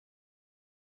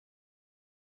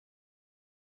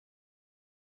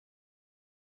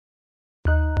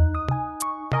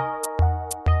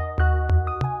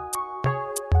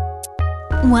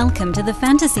Welcome to the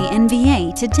Fantasy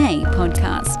NBA Today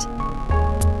podcast.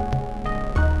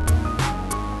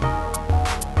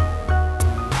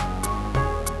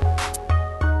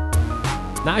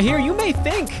 Now here, you may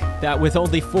think that with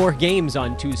only 4 games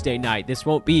on Tuesday night, this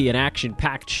won't be an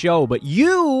action-packed show, but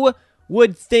you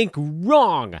would think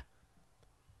wrong.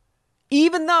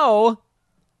 Even though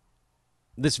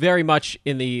this very much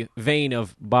in the vein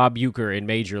of Bob Uecker in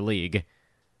Major League.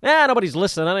 Nobody's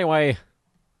listening anyway.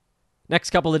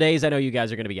 Next couple of days, I know you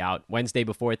guys are going to be out. Wednesday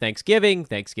before Thanksgiving,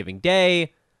 Thanksgiving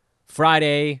Day,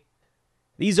 Friday.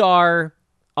 These are,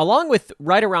 along with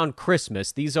right around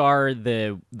Christmas, these are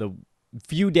the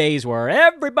few days where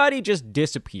everybody just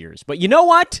disappears. But you know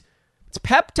what? It's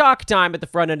pep talk time at the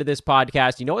front end of this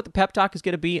podcast. You know what the pep talk is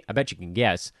going to be? I bet you can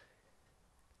guess.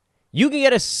 You can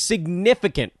get a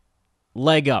significant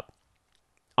leg up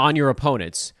on your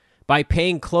opponents by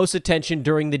paying close attention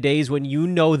during the days when you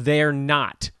know they're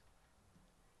not.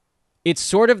 It's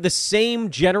sort of the same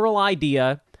general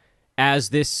idea as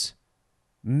this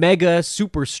mega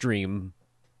super stream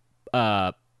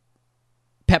pep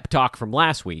talk from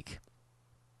last week,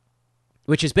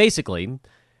 which is basically,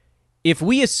 if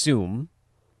we assume,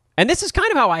 and this is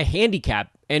kind of how I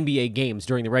handicap NBA games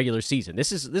during the regular season.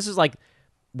 This is like,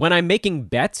 when I'm making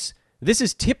bets, this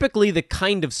is typically the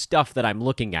kind of stuff that I'm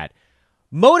looking at.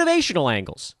 Motivational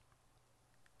angles.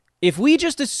 If we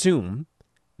just assume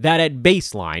that at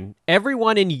baseline,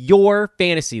 everyone in your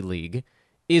fantasy league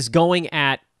is going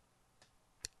at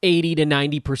 80 to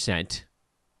 90%,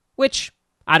 which,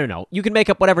 I don't know, you can make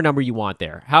up whatever number you want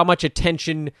there. How much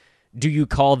attention do you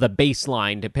call the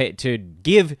baseline to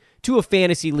give to a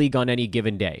fantasy league on any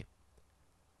given day?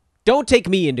 Don't take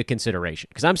me into consideration,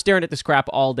 because I'm staring at this crap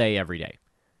all day, every day.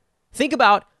 Think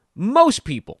about most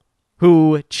people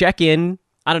who check in,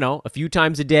 I don't know, a few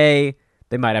times a day.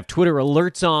 They might have Twitter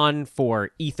alerts on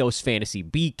for Ethos Fantasy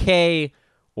BK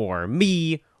or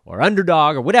me or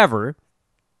Underdog or whatever.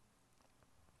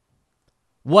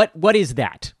 What is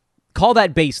that? Call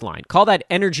that baseline. Call that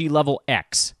energy level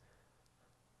X.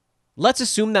 Let's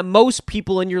assume that most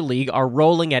people in your league are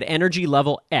rolling at energy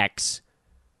level X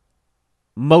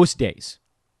most days.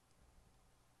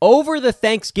 Over the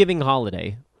Thanksgiving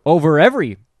holiday, over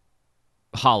every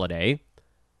holiday,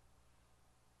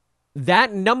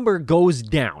 that number goes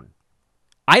down.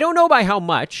 I don't know by how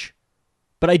much,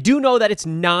 but I do know that it's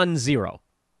non-zero.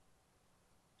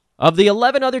 Of the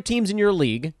 11 other teams in your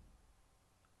league,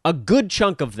 a good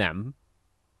chunk of them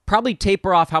probably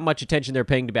taper off how much attention they're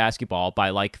paying to basketball by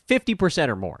like 50%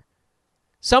 or more.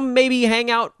 Some maybe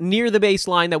hang out near the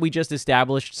baseline that we just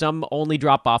established. Some only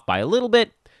drop off by a little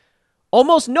bit.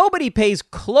 Almost nobody pays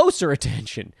closer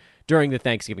attention during the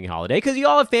Thanksgiving holiday because you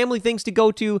all have family things to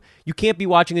go to. You can't be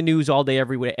watching the news all day,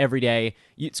 every day.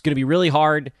 It's going to be really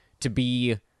hard to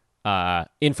be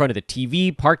in front of the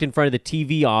TV, parked in front of the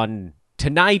TV on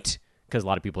tonight because a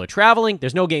lot of people are traveling.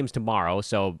 There's no games tomorrow,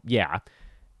 so yeah.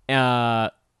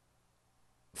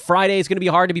 Friday is going to be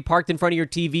hard to be parked in front of your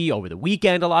TV. Over the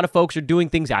weekend, a lot of folks are doing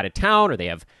things out of town or they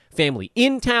have family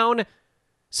in town.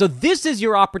 So this is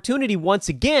your opportunity once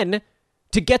again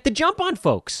to get the jump on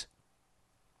folks.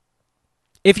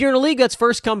 If you're in a league that's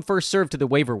first come, first served to the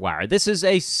waiver wire, this is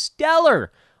a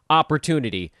stellar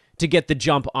opportunity to get the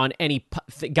jump on any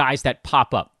guys that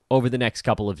pop up over the next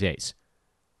couple of days.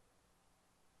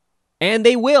 And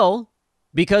they will,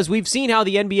 because we've seen how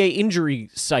the NBA injury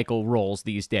cycle rolls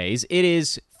these days. It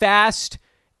is fast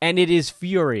and it is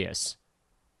furious.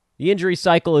 The injury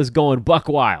cycle is going buck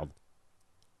wild.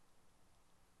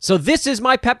 So this is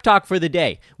my pep talk for the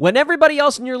day. When everybody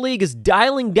else in your league is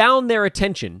dialing down their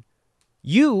attention,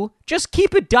 you just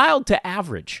keep it dialed to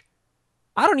average.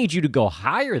 I don't need you to go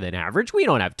higher than average. We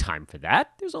don't have time for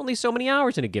that. There's only so many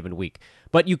hours in a given week.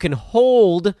 But you can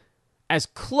hold as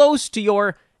close to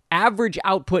your average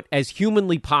output as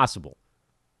humanly possible.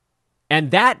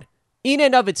 And that, in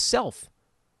and of itself,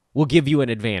 will give you an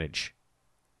advantage.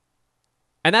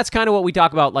 And that's kind of what we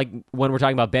talk about, like when we're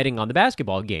talking about betting on the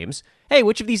basketball games. Hey,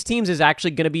 which of these teams is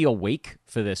actually going to be awake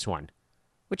for this one?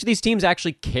 Which of these teams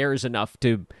actually cares enough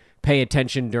to pay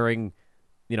attention during,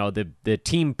 the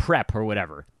team prep or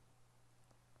whatever?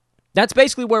 That's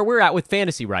basically where we're at with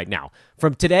fantasy right now.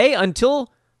 From today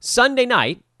until Sunday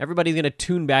night, everybody's going to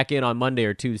tune back in on Monday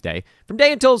or Tuesday. From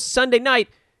today until Sunday night,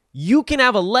 you can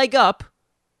have a leg up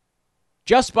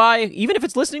just by, even if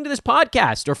it's listening to this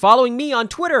podcast or following me on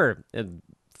Twitter.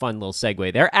 Fun little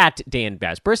segue there, at Dan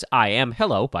Basbris. I am,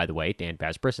 hello, by the way, Dan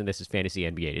Basbris, and this is Fantasy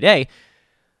NBA Today.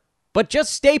 But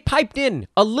just stay piped in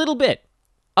a little bit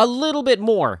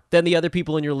more than the other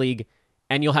people in your league,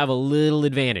 and you'll have a little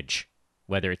advantage.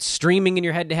 Whether it's streaming in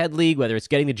your head-to-head league, whether it's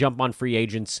getting the jump on free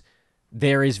agents,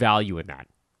 there is value in that.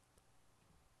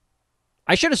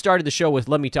 I should have started the show with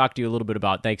let me talk to you a little bit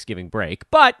about Thanksgiving break,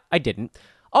 but I didn't.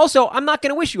 Also, I'm not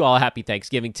going to wish you all a happy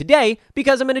Thanksgiving today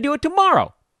because I'm going to do it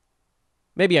tomorrow.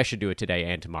 Maybe I should do it today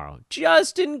and tomorrow,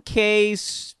 just in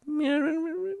case.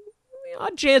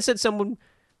 Odd chance that one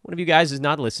of you guys is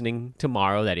not listening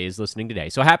tomorrow that is listening today.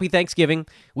 So happy Thanksgiving.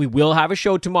 We will have a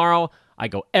show tomorrow. I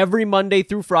go every Monday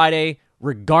through Friday,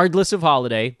 regardless of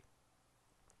holiday.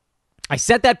 I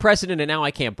set that precedent, and now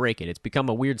I can't break it. It's become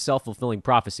a weird self-fulfilling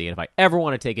prophecy, and if I ever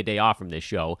want to take a day off from this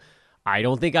show, I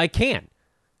don't think I can.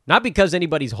 Not because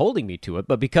anybody's holding me to it,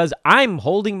 but because I'm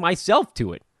holding myself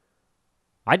to it.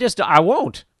 I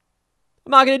won't.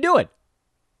 I'm not going to do it.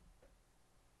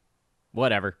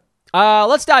 Whatever.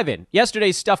 Let's dive in.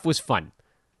 Yesterday's stuff was fun.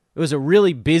 It was a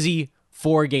really busy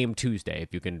 4-game Tuesday,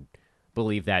 if you can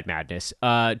believe that madness.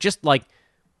 Just like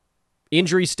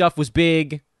injury stuff was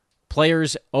big.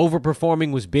 Players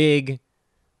overperforming was big.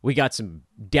 We got some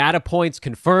data points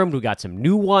confirmed. We got some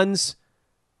new ones.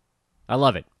 I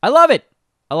love it. I love it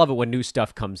when new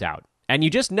stuff comes out. And you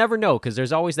just never know because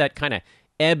there's always that kind of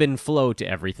ebb and flow to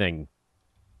everything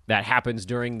that happens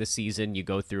during the season. You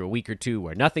go through a week or two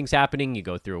where nothing's happening. You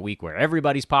go through a week where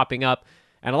everybody's popping up.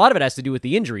 And a lot of it has to do with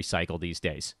the injury cycle these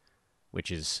days, which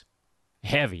is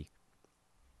heavy.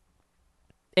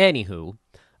 Anywho,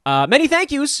 many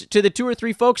thank yous to the 2 or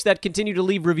 3 folks that continue to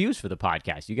leave reviews for the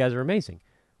podcast. You guys are amazing.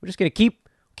 We're just going to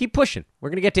keep pushing. We're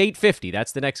going to get to 850.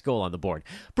 That's the next goal on the board.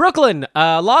 Brooklyn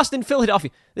lost in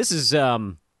Philadelphia. This is,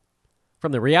 from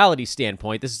the reality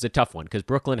standpoint, this is a tough one because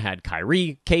Brooklyn had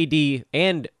Kyrie, KD,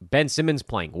 and Ben Simmons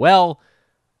playing well.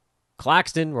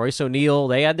 Claxton, Royce O'Neal,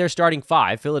 they had their starting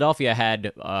 5. Philadelphia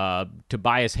had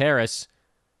Tobias Harris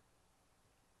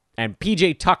and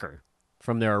PJ Tucker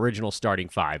from their original starting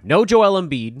 5. No Joel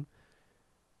Embiid,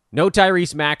 no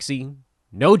Tyrese Maxey,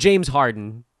 no James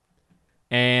Harden,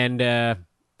 and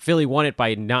Philly won it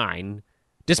by 9,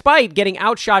 despite getting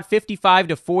outshot 55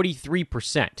 to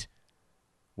 43%.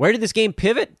 Where did this game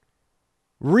pivot?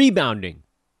 Rebounding.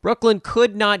 Brooklyn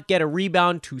could not get a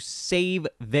rebound to save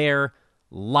their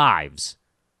lives.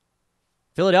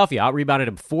 Philadelphia out-rebounded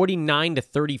them 49 to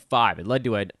 35. It led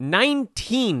to a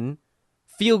 19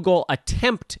 field goal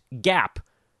attempt gap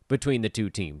between the two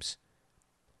teams.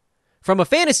 From a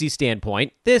fantasy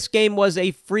standpoint, this game was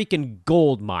a freaking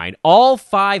gold mine. All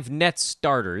 5 Nets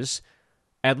starters,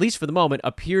 at least for the moment,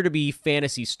 appear to be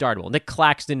fantasy startable. Nick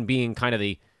Claxton being kind of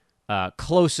the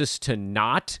closest to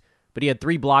not, but he had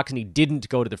 3 blocks and he didn't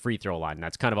go to the free throw line.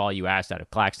 That's kind of all you asked out of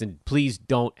Claxton. Please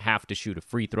don't have to shoot a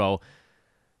free throw.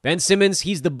 Ben Simmons,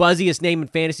 he's the buzziest name in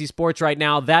fantasy sports right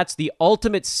now. That's the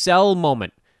ultimate sell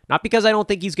moment. Not because I don't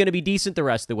think he's going to be decent the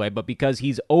rest of the way, but because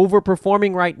he's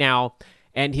overperforming right now,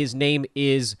 and his name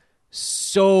is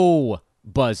so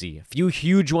buzzy. A few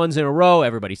huge ones in a row.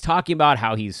 Everybody's talking about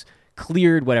how he's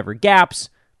cleared whatever gaps.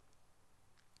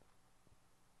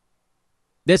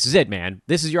 This is it, man.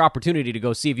 This is your opportunity to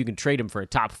go see if you can trade him for a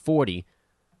top 40.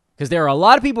 Because there are a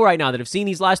lot of people right now that have seen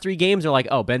these last 3 games and are like,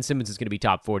 oh, Ben Simmons is going to be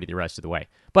top 40 the rest of the way.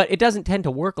 But it doesn't tend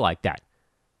to work like that.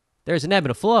 There's an ebb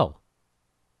and a flow.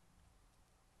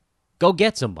 Go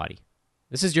get somebody.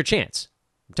 This is your chance.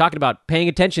 I'm talking about paying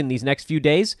attention these next few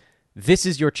days. This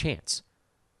is your chance.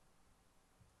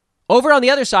 Over on the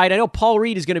other side, I know Paul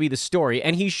Reed is going to be the story,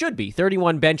 and he should be.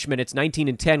 31 bench minutes, 19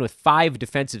 and 10 with 5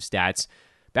 defensive stats.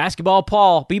 Basketball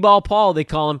Paul, B-ball Paul, they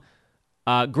call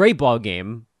him. Great ball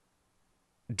game.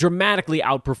 Dramatically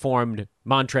outperformed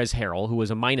Montrezl Harrell, who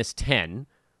was a minus 10.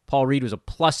 Paul Reed was a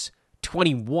plus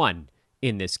 21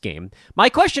 in this game. My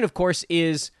question, of course,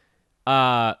 is...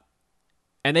 and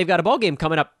they've got a ball game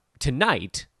coming up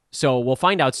tonight, so we'll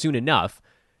find out soon enough.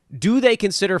 Do they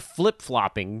consider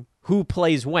flip-flopping who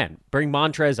plays when? Bring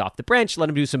Montrez off the bench, let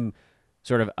him do some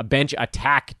sort of a bench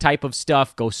attack type of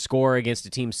stuff, go score against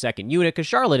a team's second unit, because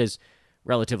Charlotte is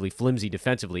relatively flimsy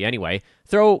defensively anyway.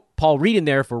 Throw Paul Reed in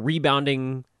there for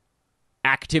rebounding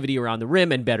activity around the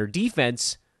rim and better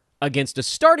defense against a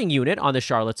starting unit on the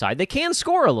Charlotte side. They can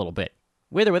score a little bit,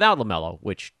 with or without LaMelo,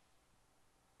 which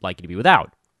likely to be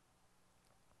without.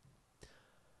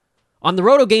 On the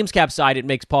Roto Games Cap side, it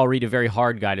makes Paul Reed a very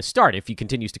hard guy to start if he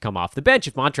continues to come off the bench.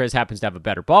 If Montrez happens to have a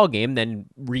better ball game, then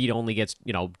Reed only gets,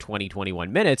 20,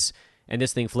 21 minutes, and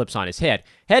this thing flips on his head.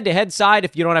 Head-to-head side,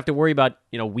 if you don't have to worry about,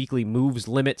 weekly moves,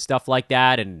 limit, stuff like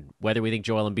that, and whether we think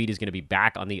Joel Embiid is going to be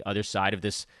back on the other side of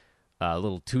this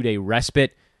little 2-day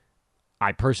respite,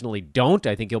 I personally don't.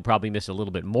 I think he'll probably miss a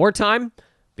little bit more time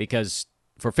because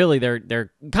for Philly,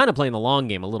 they're kind of playing the long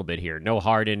game a little bit here. No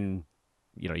Harden,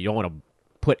 you don't want to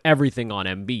put everything on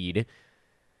Embiid.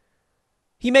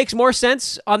 He makes more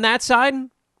sense on that side.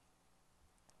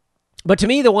 But to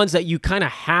me, the ones that you kind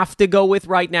of have to go with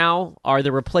right now are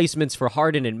the replacements for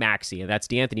Harden and Maxey, and that's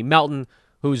DeAnthony Melton,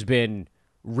 who's been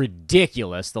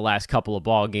ridiculous the last couple of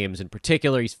ball games in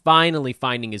particular. He's finally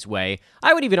finding his way.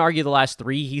 I would even argue the last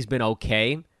three he's been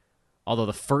okay, although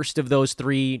the first of those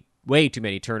three, way too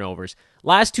many turnovers.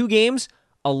 Last two games,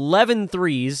 11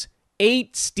 threes,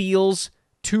 8 steals,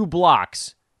 2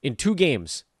 blocks in 2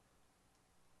 games.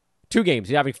 2 games.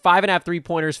 He's having 5.5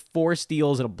 3-pointers, 4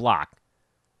 steals, and a block.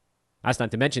 That's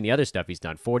not to mention the other stuff he's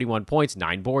done. 41 points,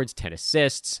 9 boards, 10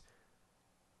 assists.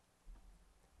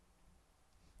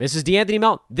 This is DeAnthony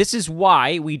Melton. This is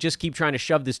why we just keep trying to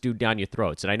shove this dude down your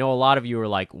throats. And I know a lot of you are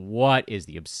like, what is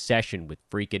the obsession with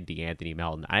freaking DeAnthony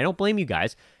Melton? I don't blame you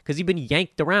guys, because he's been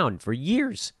yanked around for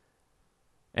years.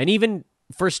 And even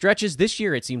for stretches this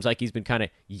year, it seems like he's been kind of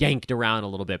yanked around a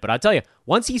little bit. But I'll tell you,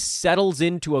 once he settles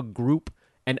into a group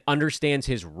and understands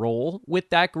his role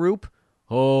with that group,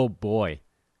 oh boy,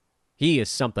 he is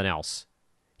something else.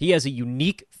 He has a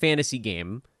unique fantasy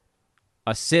game,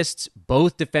 assists,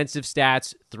 both defensive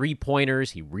stats,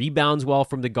 3-pointers. He rebounds well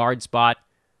from the guard spot.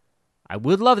 I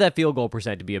would love that field goal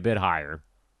percent to be a bit higher.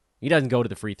 He doesn't go to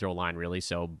the free throw line, really,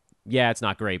 so yeah, it's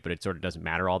not great, but it sort of doesn't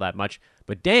matter all that much.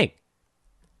 But dang,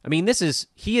 I mean,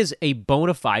 he is a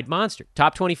bona fide monster.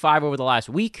 Top 25 over the last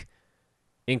week,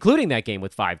 including that game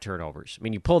with 5 turnovers. I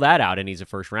mean, you pull that out, and he's a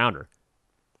first-rounder.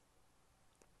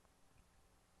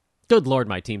 Good Lord,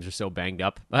 my teams are so banged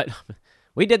up. But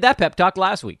we did that pep talk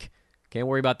last week. Can't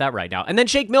worry about that right now. And then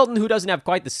Shake Milton, who doesn't have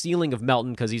quite the ceiling of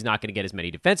Melton because he's not going to get as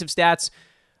many defensive stats.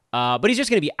 But he's just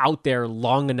going to be out there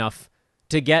long enough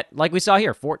to get, like we saw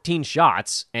here, 14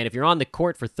 shots. And if you're on the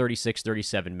court for 36,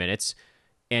 37 minutes,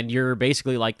 and you're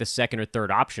basically like the second or third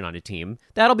option on a team,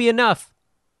 that'll be enough.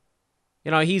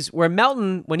 You know, he's where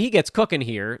Melton, when he gets cooking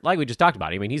here, like we just talked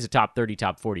about, I mean, he's a top 30,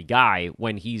 top 40 guy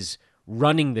when he's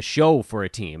running the show for a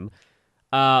team.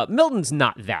 Milton's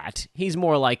not that. He's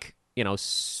more like,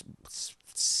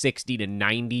 60 to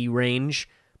 90 range,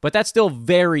 but that's still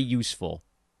very useful,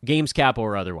 games cap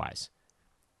or otherwise.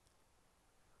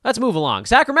 Let's move along.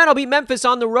 Sacramento beat Memphis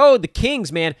on the road. The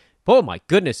Kings, man, oh my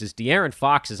goodness, is De'Aaron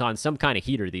Fox is on some kind of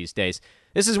heater these days.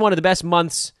 This is one of the best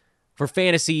months for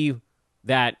fantasy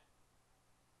that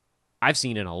I've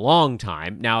seen in a long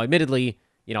time. Now, admittedly,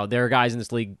 there are guys in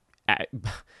this league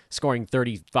scoring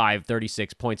 35,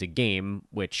 36 points a game,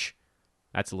 which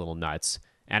that's a little nuts.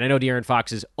 And I know De'Aaron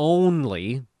Fox is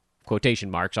only,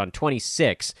 quotation marks, on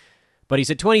 26, but he's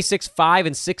at 26, 5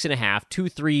 and 6.5, 2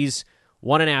 threes,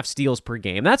 1.5 steals per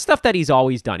game. That's stuff that he's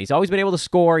always done. He's always been able to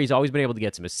score. He's always been able to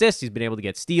get some assists. He's been able to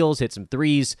get steals, hit some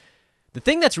threes. The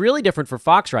thing that's really different for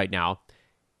Fox right now,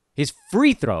 his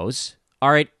free throws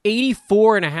are at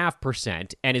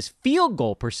 84.5%, and his field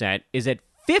goal percent is at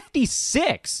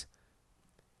 56%.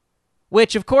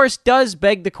 Which, of course, does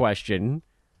beg the question,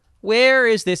 where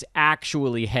is this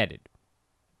actually headed?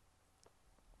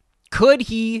 Could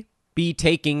he be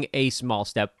taking a small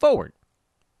step forward?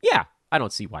 Yeah, I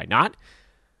don't see why not.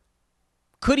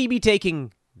 Could he be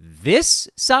taking this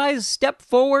size step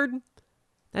forward?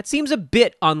 That seems a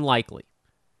bit unlikely.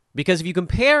 Because if you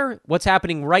compare what's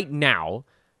happening right now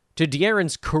to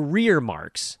De'Aaron's career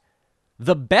marks,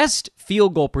 the best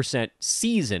field goal percent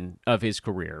season of his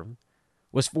career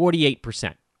was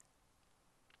 48%.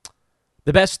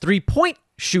 The best three-point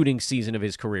shooting season of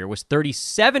his career was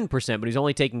 37%, but he's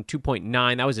only taking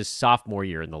 2.9. That was his sophomore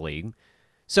year in the league.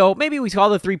 So maybe we call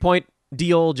the three-point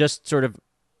deal just sort of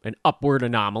an upward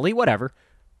anomaly, whatever.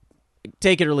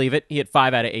 Take it or leave it. He hit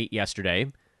 5 out of 8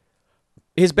 yesterday.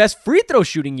 His best free throw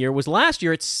shooting year was last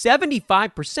year at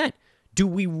 75%. Do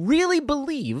we really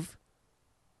believe,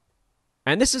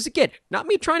 and this is, again, not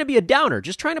me trying to be a downer,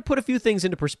 just trying to put a few things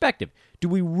into perspective. Do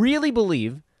we really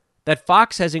believe that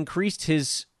Fox has increased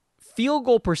his field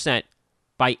goal percent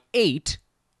by 8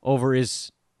 over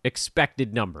his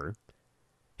expected number,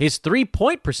 his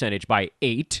three-point percentage by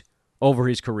 8 over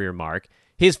his career mark,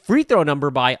 his free throw number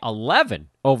by 11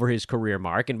 over his career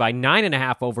mark, and by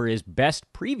 9.5 over his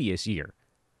best previous year?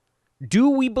 Do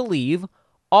we believe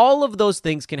all of those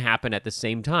things can happen at the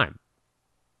same time?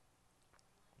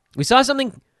 We saw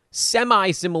something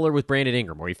semi-similar with Brandon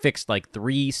Ingram, where he fixed like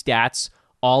 3 stats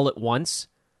all at once.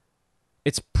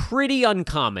 It's pretty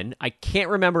uncommon. I can't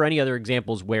remember any other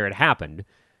examples where it happened.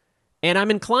 And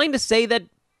I'm inclined to say that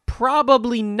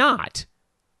probably not.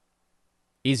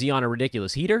 Is he on a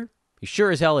ridiculous heater? He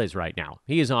sure as hell is right now.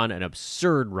 He is on an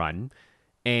absurd run.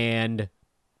 And,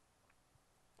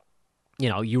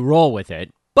 you roll with it.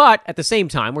 But at the same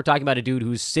time, we're talking about a dude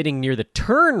who's sitting near the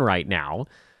turn right now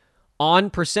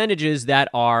on percentages that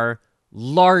are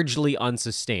largely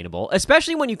unsustainable,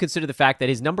 especially when you consider the fact that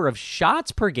his number of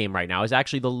shots per game right now is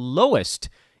actually the lowest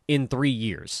in 3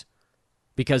 years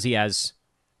because he has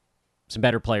some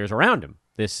better players around him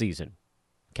this season.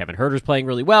 Kevin Huerter's playing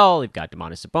really well. They've got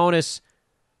Domantas Sabonis.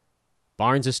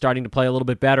 Barnes is starting to play a little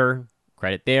bit better.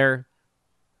 Credit there.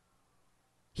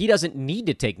 He doesn't need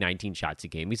to take 19 shots a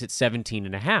game. He's at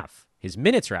 17.5. His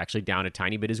minutes are actually down a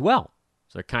tiny bit as well.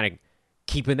 So they're kind of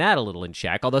keeping that a little in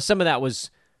check, although some of that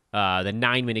was the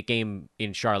 9-minute game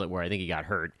in Charlotte where I think he got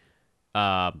hurt.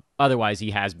 Otherwise,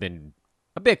 he has been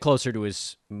a bit closer to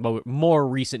his more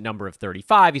recent number of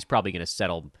 35. He's probably going to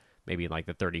settle maybe in like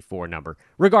the 34 number.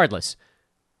 Regardless,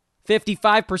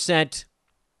 55%,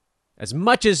 as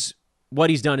much as what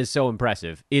he's done is so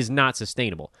impressive, is not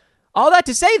sustainable. All that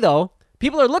to say, though,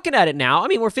 people are looking at it now. I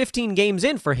mean, we're 15 games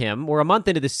in for him. We're a month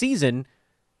into the season.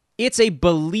 It's a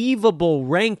believable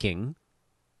ranking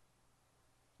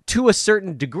to a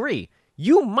certain degree.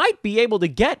 You might be able to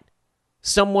get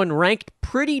someone ranked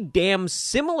pretty damn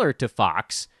similar to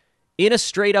Fox in a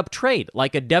straight-up trade,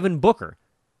 like a Devin Booker,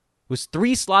 who's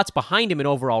 3 slots behind him in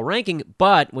overall ranking,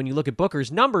 but when you look at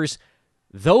Booker's numbers,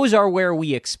 those are where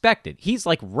we expected. He's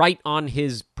like right on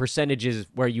his percentages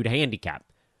where you'd handicap.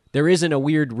 There isn't a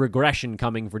weird regression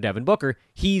coming for Devin Booker.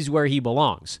 He's where he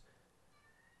belongs.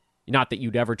 Not that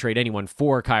you'd ever trade anyone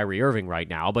for Kyrie Irving right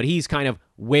now, but he's kind of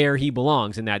where he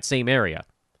belongs in that same area.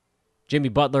 Jimmy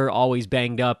Butler, always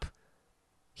banged up.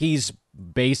 He's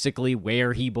basically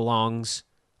where he belongs.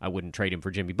 I wouldn't trade him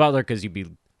for Jimmy Butler because you'd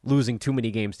be losing too many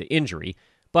games to injury.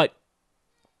 But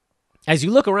as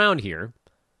you look around here,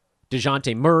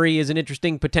 DeJounte Murray is an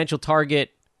interesting potential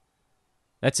target.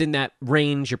 That's in that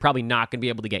range. You're probably not going to be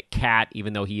able to get Cat,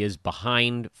 even though he is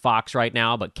behind Fox right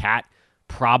now, but Cat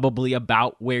probably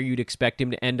about where you'd expect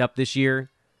him to end up this year.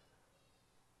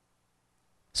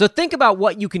 So think about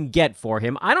what you can get for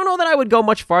him. I don't know that I would go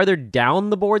much farther down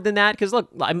the board than that, because look,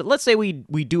 I mean, let's say we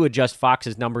do adjust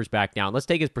Fox's numbers back down. Let's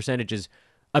take his percentages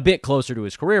a bit closer to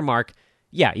his career mark.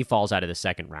 Yeah, he falls out of the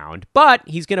second round, but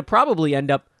he's going to probably end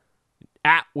up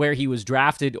at where he was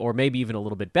drafted, or maybe even a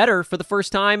little bit better for the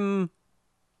first time,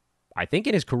 I think,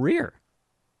 in his career.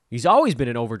 He's always been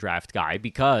an overdraft guy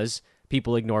because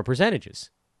people ignore percentages,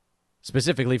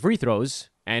 specifically free throws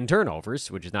and turnovers,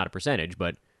 which is not a percentage,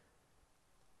 but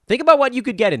think about what you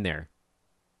could get in there.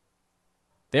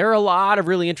 There are a lot of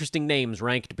really interesting names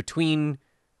ranked between,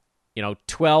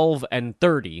 12 and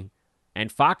 30,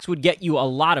 and Fox would get you a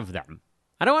lot of them.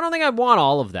 I don't think I'd want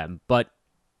all of them, but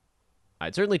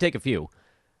I'd certainly take a few.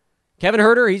 Kevin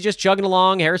Huerter, he's just chugging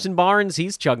along. Harrison Barnes,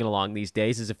 he's chugging along these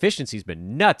days. His efficiency's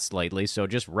been nuts lately, so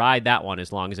just ride that one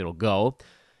as long as it'll go.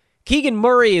 Keegan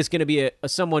Murray is going to be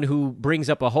someone who brings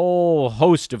up a whole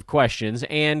host of questions,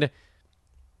 and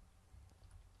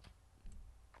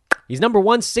he's number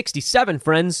 167,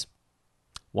 friends.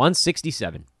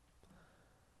 167.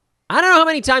 I don't know how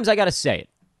many times I got to say it.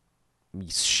 I'm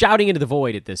shouting into the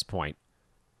void at this point.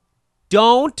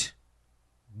 Don't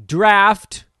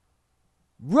draft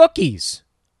rookies.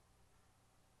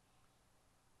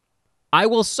 I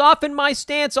will soften my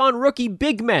stance on rookie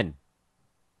big men.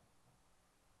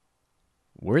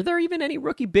 Were there even any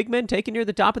rookie big men taken near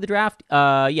the top of the draft?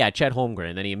 Yeah, Chet Holmgren,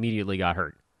 and then he immediately got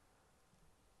hurt.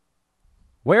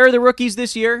 Where are the rookies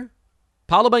this year?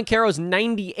 Paolo Banchero's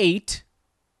 98,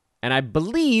 and I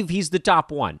believe he's the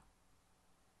top one.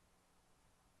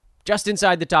 Just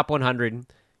inside the top 100.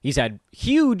 He's had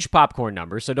huge popcorn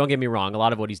numbers, so don't get me wrong. A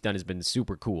lot of what he's done has been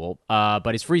super cool,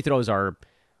 but his free throws are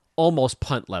almost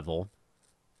punt level.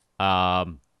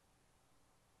 And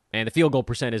the field goal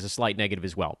percent is a slight negative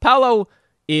as well. Paolo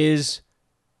is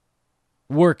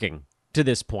working to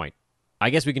this point.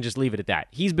 I guess we can just leave it at that.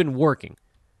 He's been working.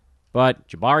 But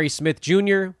Jabari Smith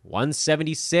Jr.,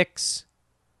 176.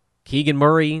 Keegan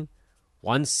Murray,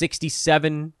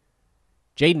 167.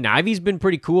 Jaden Ivey's been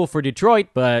pretty cool for Detroit,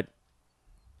 but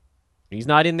he's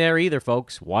not in there either,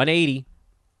 folks. 180.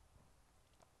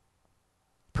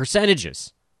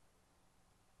 Percentages.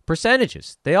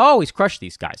 They always crush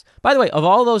these guys. By the way, of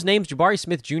all those names, Jabari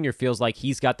Smith Jr. feels like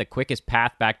he's got the quickest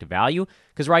path back to value,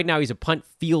 because right now he's a punt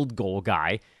field goal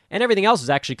guy, and everything else is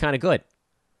actually kind of good.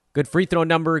 Good free throw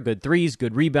number, good threes,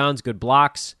 good rebounds, good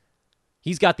blocks.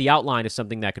 He's got the outline of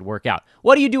something that could work out.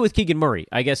 What do you do with Keegan Murray,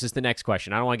 I guess, is the next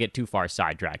question. I don't want to get too far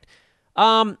sidetracked.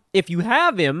 If you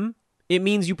have him, it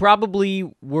means you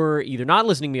probably were either not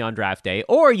listening to me on draft day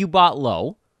or you bought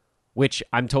low, which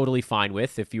I'm totally fine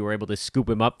with if you were able to scoop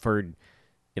him up for,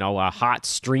 a hot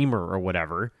streamer or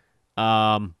whatever.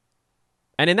 And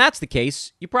if that's the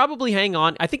case, you probably hang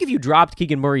on. I think if you dropped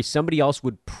Keegan Murray, somebody else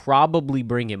would probably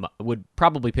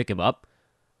pick him up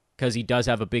because he does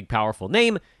have a big, powerful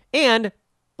name. And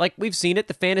like we've seen it,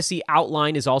 the fantasy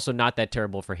outline is also not that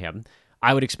terrible for him.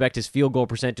 I would expect his field goal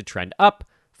percent to trend up.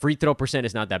 Free throw percent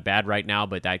is not that bad right now,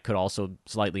 but that could also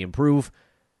slightly improve.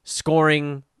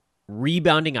 Scoring,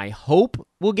 rebounding, I hope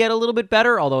will get a little bit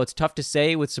better, although it's tough to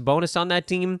say with Sabonis on that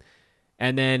team.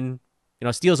 And then,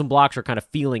 steals and blocks are kind of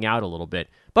feeling out a little bit.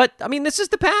 But, I mean, this is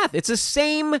the path. It's the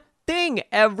same thing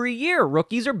every year.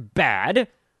 Rookies are bad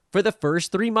for the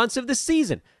first 3 months of the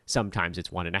season. Sometimes it's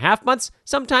 1.5 months.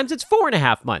 Sometimes it's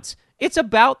 4.5 months. It's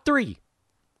about 3.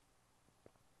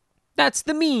 That's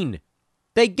the mean.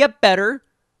 They get better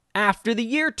after the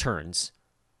year turns.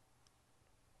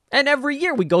 And every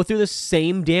year we go through the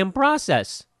same damn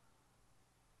process.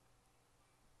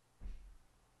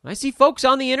 I see folks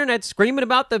on the internet screaming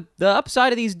about the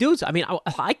upside of these dudes. I mean,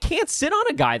 I can't sit on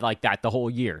a guy like that the whole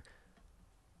year.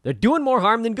 They're doing more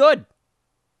harm than good.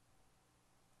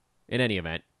 In any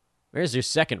event, there's your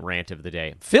second rant of the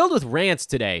day. I'm filled with rants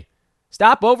today.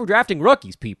 Stop overdrafting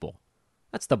rookies, people.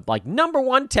 That's the number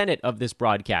one tenet of this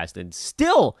broadcast, and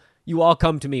still you all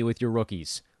come to me with your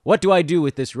rookies. What do I do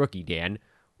with this rookie, Dan?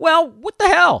 Well, what the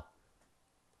hell?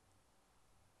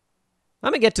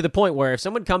 I'm going to get to the point where if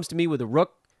someone comes to me with a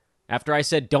rook after I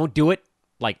said don't do it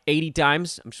 80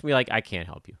 times, I'm just going to be like, I can't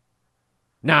help you.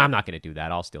 Nah, I'm not going to do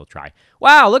that. I'll still try.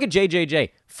 Wow, look at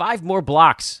JJJ. 5 more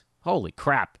blocks. Holy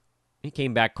crap. He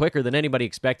came back quicker than anybody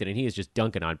expected, and he is just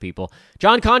dunking on people.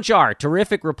 John Conchar,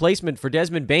 terrific replacement for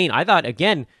Desmond Bane. I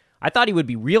thought he would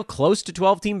be real close to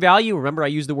 12-team value. Remember, I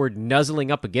used the word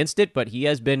nuzzling up against it, but he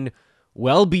has been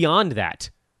well beyond that.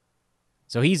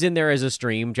 So he's in there as a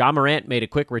stream. Ja Morant made a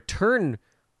quick return.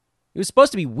 He was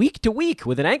supposed to be week to week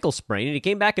with an ankle sprain, and he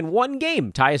came back in one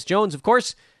game. Tyus Jones, of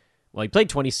course, well, he played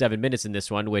 27 minutes in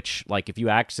this one, which, if you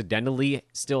accidentally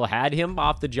still had him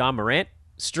off the Ja Morant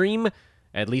stream,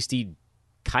 at least he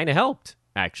kind of helped,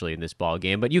 actually, in this ball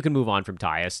game. But you can move on from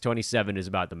Tyus. 27 is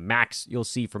about the max you'll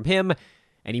see from him,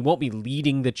 and he won't be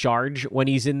leading the charge when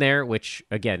he's in there, which,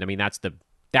 again, I mean,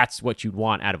 that's what you'd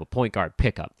want out of a point guard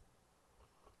pickup.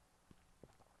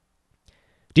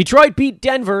 Detroit beat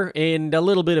Denver in a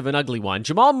little bit of an ugly one.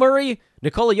 Jamal Murray,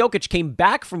 Nikola Jokic came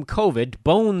back from COVID.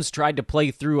 Bones tried to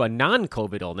play through a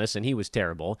non-COVID illness, and he was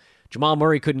terrible. Jamal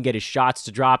Murray couldn't get his shots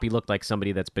to drop. He looked like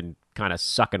somebody that's been kind of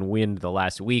sucking wind the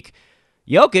last week.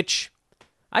 Jokic,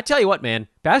 I tell you what, man,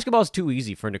 basketball's too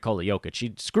easy for Nikola Jokic.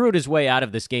 He screwed his way out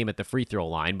of this game at the free throw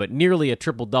line, but nearly a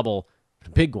triple-double, a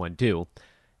big one too,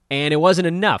 and it wasn't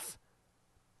enough.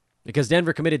 Because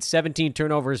Denver committed 17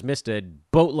 turnovers, missed a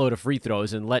boatload of free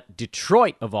throws, and let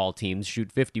Detroit, of all teams,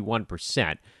 shoot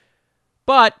 51%.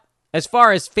 But as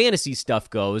far as fantasy stuff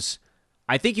goes,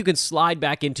 I think you can slide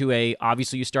back into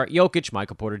obviously you start Jokic,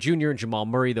 Michael Porter Jr., and Jamal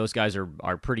Murray. Those guys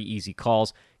are pretty easy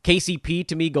calls. KCP,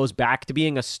 to me, goes back to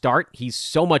being a start. He's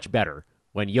so much better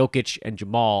when Jokic and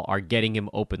Jamal are getting him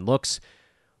open looks.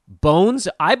 Bones,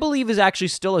 I believe, is actually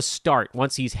still a start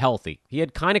once he's healthy. He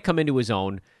had kind of come into his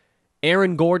own.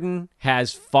 Aaron Gordon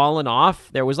has fallen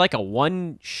off. There was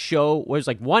one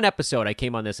episode I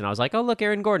came on this and I was like, oh, look,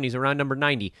 Aaron Gordon, he's around number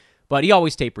 90. But he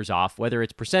always tapers off, whether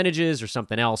it's percentages or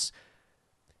something else.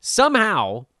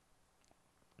 Somehow,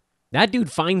 that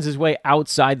dude finds his way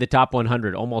outside the top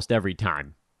 100 almost every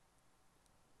time.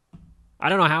 I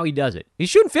don't know how he does it.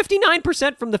 He's shooting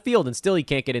 59% from the field and still he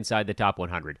can't get inside the top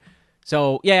 100.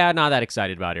 So, yeah, not that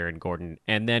excited about Aaron Gordon.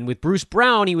 And then with Bruce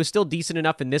Brown, he was still decent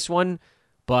enough in this one.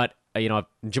 But,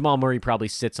 Jamal Murray probably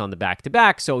sits on the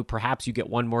back-to-back, so perhaps you get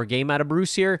one more game out of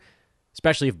Bruce here,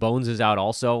 especially if Bones is out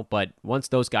also. But once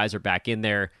those guys are back in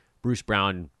there, Bruce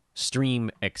Brown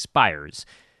stream expires.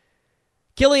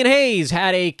 Killian Hayes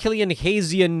had a Killian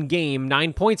Hayesian game.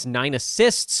 9 points, 9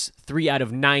 assists, 3 out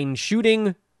of 9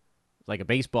 shooting. Like a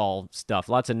baseball stuff.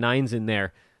 Lots of 9s in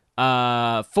there.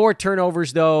 4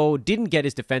 turnovers, though. Didn't get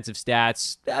his defensive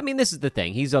stats. I mean, this is the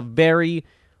thing. He's a very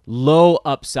low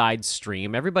upside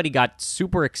stream. Everybody got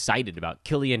super excited about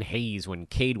Killian Hayes when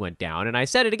Cade went down. And I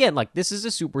said it again, this is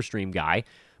a super stream guy.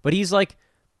 But he's like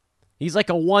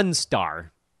a 1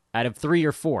 star out of 3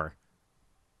 or 4.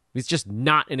 He's just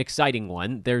not an exciting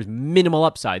one. There's minimal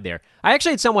upside there. I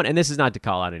actually had someone, and this is not to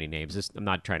call out any names. I'm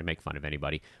not trying to make fun of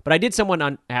anybody. But I did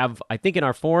I think in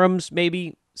our forums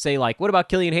maybe, say what about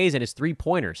Killian Hayes and his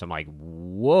 3-pointers? I'm like,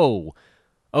 whoa.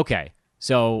 Okay,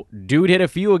 so dude hit a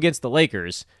few against the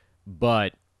Lakers,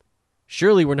 but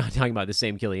surely we're not talking about the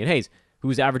same Killian Hayes,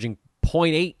 who's averaging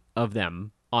 0.8 of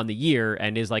them on the year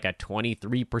and is like a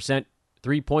 23%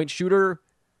 three-point shooter.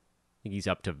 I think he's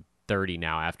up to 30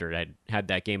 now after I had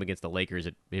that game against the Lakers.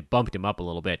 It bumped him up a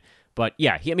little bit. But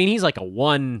yeah, he's like a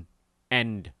 1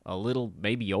 and a little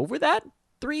maybe over that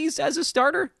threes as a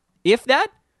starter, if that.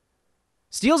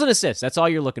 Steals and assists, that's all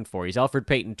you're looking for. He's Elfrid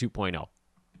Payton 2.0.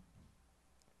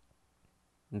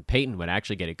 And Payton would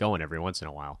actually get it going every once in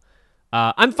a while.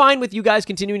 I'm fine with you guys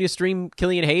continuing to stream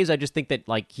Killian Hayes. I just think that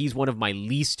he's one of my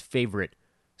least favorite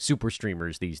super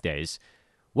streamers these days.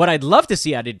 What I'd love to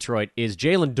see out of Detroit is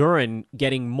Jalen Duren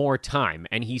getting more time,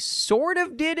 and he sort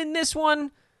of did in this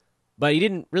one, but he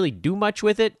didn't really do much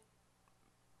with it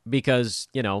because,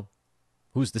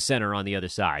 who's the center on the other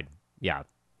side? Yeah,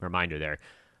 reminder there.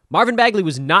 Marvin Bagley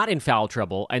was not in foul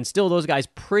trouble, and still those guys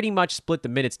pretty much split the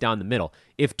minutes down the middle.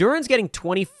 If Duren's getting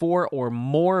 24 or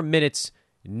more minutes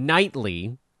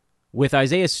nightly with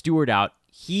Isaiah Stewart out,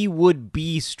 he would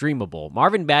be streamable.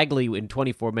 Marvin Bagley in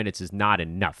 24 minutes is not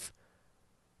enough.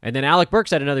 And then Alec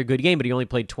Burks had another good game, but he only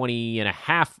played 20 and a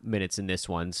half minutes in this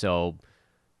one, so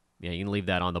yeah, you can leave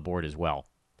that on the board as well.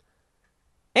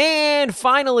 And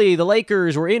finally, the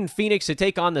Lakers were in Phoenix to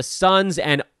take on the Suns,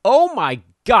 and oh my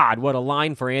God, what a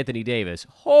line for Anthony Davis.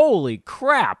 Holy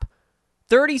crap.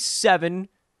 37,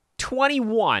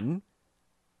 21,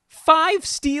 5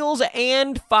 steals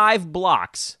and 5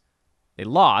 blocks. They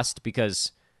lost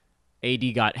because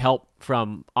AD got help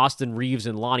from Austin Reeves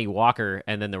and Lonnie Walker,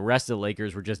 and then the rest of the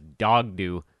Lakers were just dog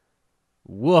do.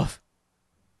 Woof.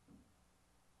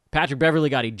 Patrick Beverley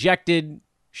got ejected,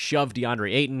 shoved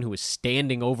DeAndre Ayton, who was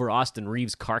standing over Austin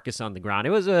Reeves' carcass on the ground.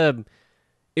 It was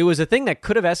a thing that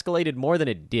could have escalated more than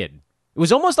it did. It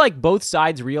was almost like both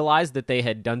sides realized that they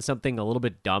had done something a little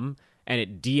bit dumb, and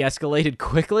it de-escalated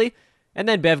quickly, and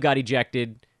then Bev got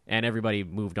ejected, and everybody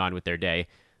moved on with their day.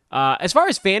 As far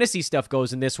as fantasy stuff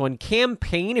goes in this one, Cam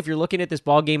Payne, if you're looking at this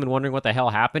ball game and wondering what the hell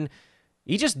happened,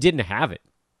 he just didn't have it.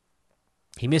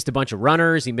 He missed a bunch of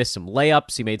runners. He missed some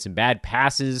layups. He made some bad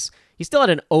passes. He still had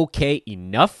an okay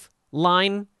enough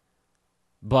line,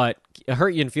 but hurt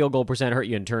you in field goal percent, hurt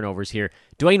you in turnovers here.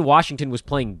 Dwayne Washington was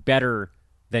playing better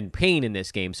than Payne in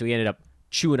this game, so he ended up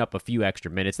chewing up a few extra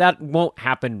minutes. That won't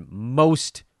happen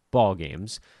most ball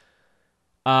games.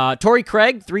 Torrey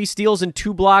Craig, 3 steals and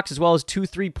 2 blocks, as well as 2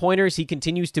 3-pointers. He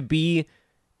continues to be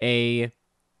a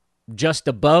just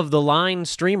above the line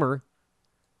streamer.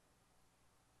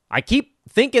 I keep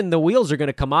thinking the wheels are going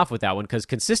to come off with that one because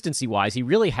consistency-wise, he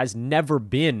really has never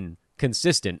been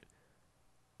consistent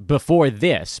before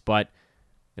this. But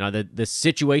the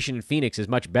situation in Phoenix is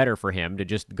much better for him to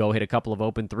just go hit a couple of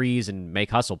open threes and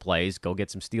make hustle plays, go get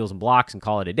some steals and blocks and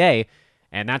call it a day.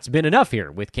 And that's been enough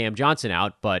here with Cam Johnson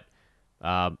out. But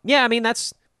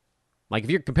that's if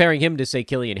you're comparing him to, say,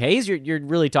 Killian Hayes, you're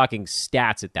really talking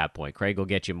stats at that point. Craig will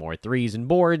get you more threes and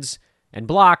boards and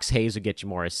blocks. Hayes will get you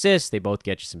more assists. They both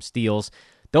get you some steals.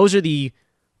 Those are the...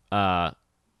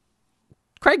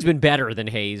 Craig's been better than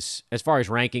Hayes as far as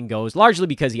ranking goes, largely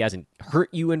because he hasn't hurt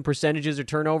you in percentages or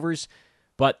turnovers,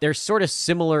 but they're sort of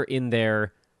similar in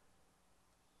their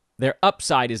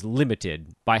upside is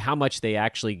limited by how much they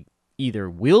actually either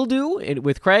will do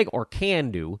with Craig or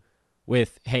can do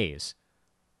with Hayes.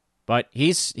 But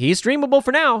he's streamable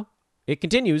for now. It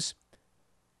continues.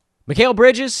 Mikal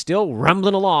Bridges still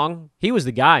rumbling along. He was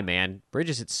the guy, man.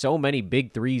 Bridges hit so many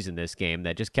big threes in this game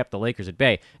that just kept the Lakers at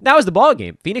bay. That was the ball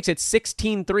game. Phoenix hit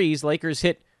 16 threes. Lakers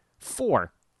hit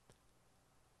 4.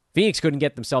 Phoenix couldn't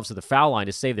get themselves to the foul line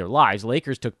to save their lives.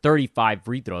 Lakers took 35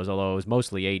 free throws, although it was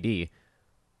mostly AD.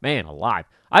 Man alive.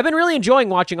 I've been really enjoying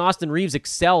watching Austin Reeves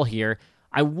excel here.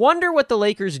 I wonder what the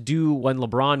Lakers do when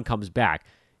LeBron comes back.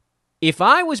 If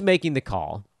I was making the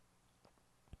call,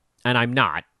 and I'm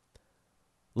not,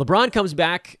 LeBron comes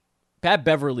back, Pat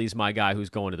Beverley's my guy who's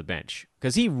going to the bench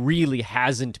because he really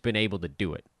hasn't been able to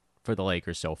do it for the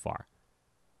Lakers so far.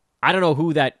 I don't know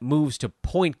who that moves to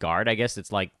point guard. I guess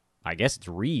it's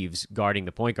Reeves guarding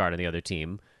the point guard on the other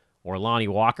team, or Lonnie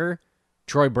Walker.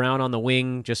 Troy Brown on the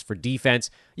wing just for defense.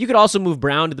 You could also move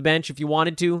Brown to the bench if you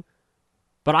wanted to,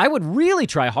 but I would really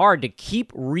try hard to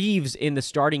keep Reeves in the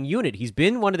starting unit. He's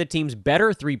been one of the team's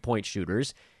better three-point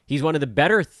shooters. He's one of the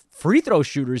better free throw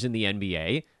shooters in the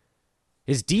NBA.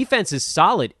 His defense is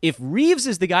solid. If Reeves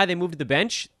is the guy they move to the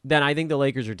bench, then I think the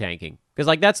Lakers are tanking.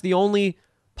 Because that's the only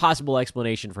possible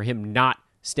explanation for him not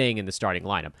staying in the starting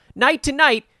lineup. Night to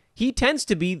night, he tends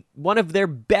to be one of their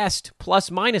best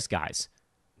plus-minus guys.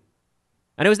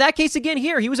 And it was that case again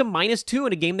here. He was a -2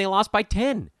 in a game they lost by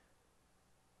 10.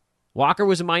 Walker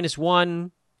was a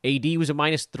 -1. AD was a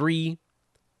 -3. It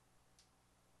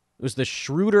was the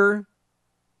Schroeder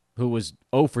who was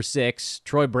 0 for 6.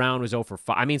 Troy Brown was 0 for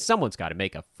 5. I mean, someone's got to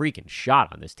make a freaking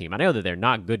shot on this team. I know that they're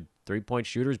not good three-point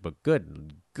shooters, but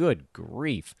good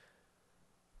grief.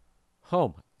 Oh,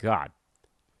 my God.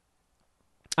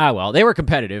 Well, they were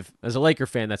competitive. As a Laker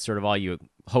fan, that's sort of all you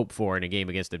hope for in a game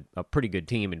against a pretty good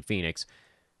team in Phoenix.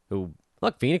 Who,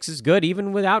 look, Phoenix is good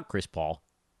even without Chris Paul.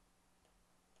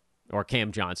 or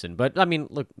Cam Johnson. But, I mean,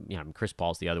 look, Chris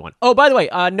Paul's the other one. Oh, by the way,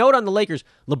 note on the Lakers,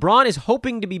 LeBron is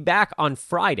hoping to be back on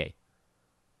Friday.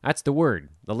 That's the word.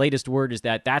 The latest word is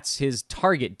that that's his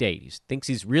target date. He thinks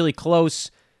he's really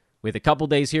close with a couple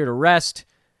days here to rest.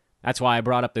 That's why I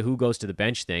brought up the who goes to the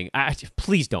bench thing.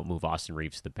 Please don't move Austin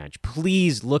Reeves to the bench.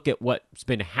 Please look at what's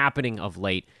been happening of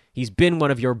late. He's been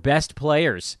one of your best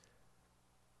players.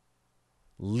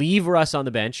 Leave Russ on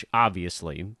the bench,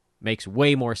 obviously. Makes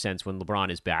way more sense when LeBron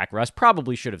is back. Russ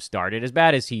probably should have started. As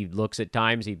bad as he looks at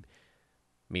times,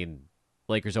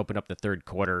 Lakers opened up the third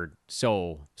quarter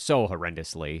so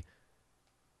horrendously.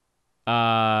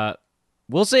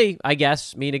 We'll see, I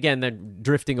guess. Again, they're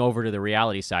drifting over to the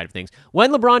reality side of things.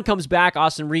 When LeBron comes back,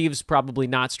 Austin Reeves probably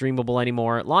not streamable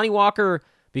anymore. Lonnie Walker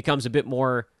becomes a bit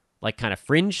more like kind of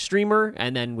fringe streamer.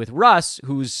 And then with Russ,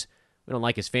 we don't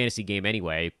like his fantasy game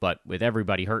anyway, but with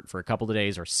everybody hurt for a couple of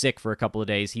days or sick for a couple of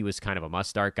days, he was kind of a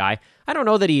must-start guy. I don't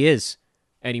know that he is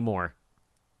anymore.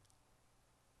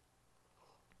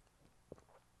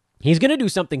 He's going to do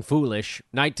something foolish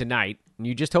night to night, and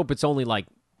you just hope it's only like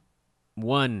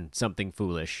one something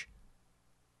foolish.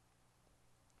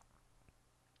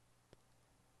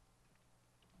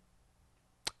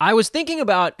 I was thinking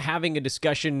about having a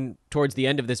discussion towards the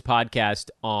end of this podcast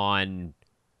on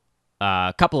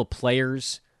a couple of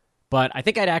players, but I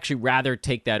think I'd actually rather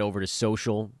take that over to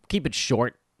social. Keep it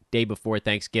short, day before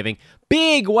Thanksgiving.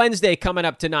 Big Wednesday coming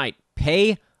up tonight.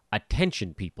 Pay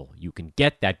attention, people. You can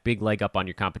get that big leg up on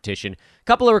your competition.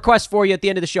 Couple of requests for you at the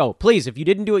end of the show. Please, if you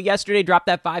didn't do it yesterday, drop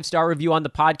that 5-star review on the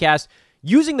podcast.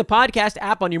 Using the podcast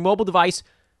app on your mobile device,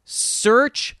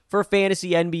 search for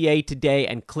Fantasy NBA today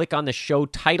and click on the show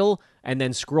title and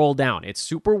then scroll down. It's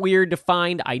super weird to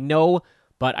find, I know,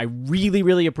 but I really,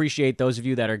 really appreciate those of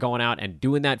you that are going out and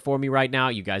doing that for me right now.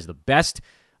 You guys are the best.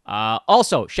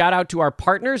 Also, shout out to our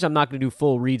partners. I'm not going to do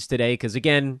full reads today because,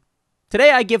 again,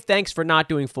 today I give thanks for not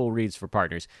doing full reads for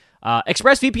partners.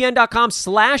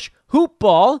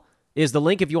 ExpressVPN.com/hoopball is the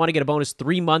link if you want to get a bonus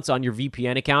 3 months on your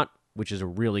VPN account, which is a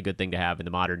really good thing to have in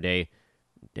the modern day.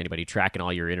 Anybody tracking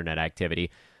all your internet activity.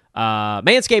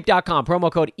 Manscaped.com,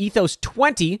 promo code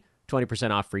ETHOS20,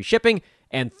 20% off free shipping.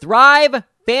 And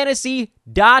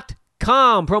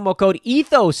ThriveFantasy.com, promo code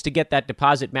ETHOS to get that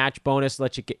deposit match bonus.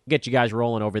 Let you get you guys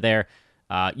rolling over there.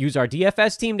 Use our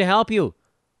DFS team to help you.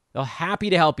 They're happy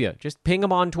to help you. Just ping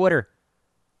them on Twitter.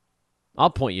 I'll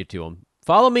point you to them.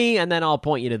 Follow me, and then I'll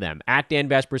point you to them. At Dan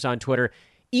Vespers on Twitter.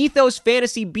 Ethos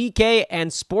Fantasy BK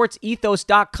and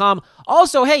SportsEthos.com.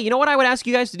 Also, hey, you know what I would ask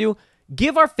you guys to do?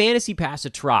 Give our Fantasy Pass a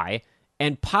try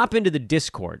and pop into the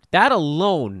Discord. That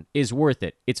alone is worth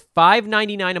it. It's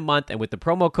 $5.99 a month, and with the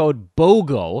promo code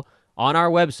BOGO on our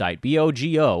website,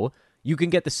 BOGO, you can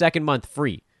get the second month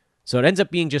free. So it ends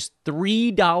up being just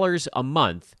 $3 a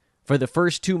month for the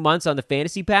first 2 months on the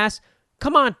Fantasy Pass.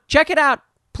 Come on, check it out.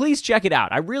 Please check it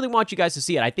out. I really want you guys to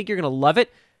see it. I think you're going to love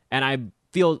it, and I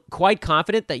feel quite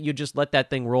confident that you just let that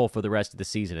thing roll for the rest of the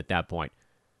season at that point.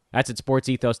 That's at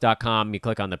sportsethos.com. You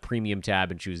click on the premium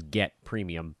tab and choose Get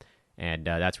Premium, and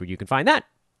that's where you can find that.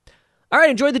 All right,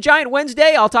 enjoy the Giant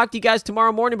Wednesday. I'll talk to you guys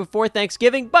tomorrow morning before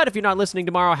Thanksgiving, but if you're not listening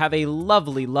tomorrow, have a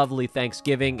lovely, lovely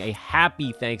Thanksgiving, a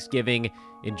happy Thanksgiving.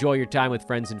 Enjoy your time with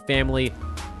friends and family.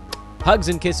 Hugs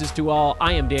and kisses to all.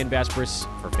 I am Dan Vespers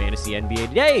for Fantasy NBA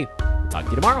Today. Talk to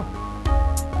you tomorrow.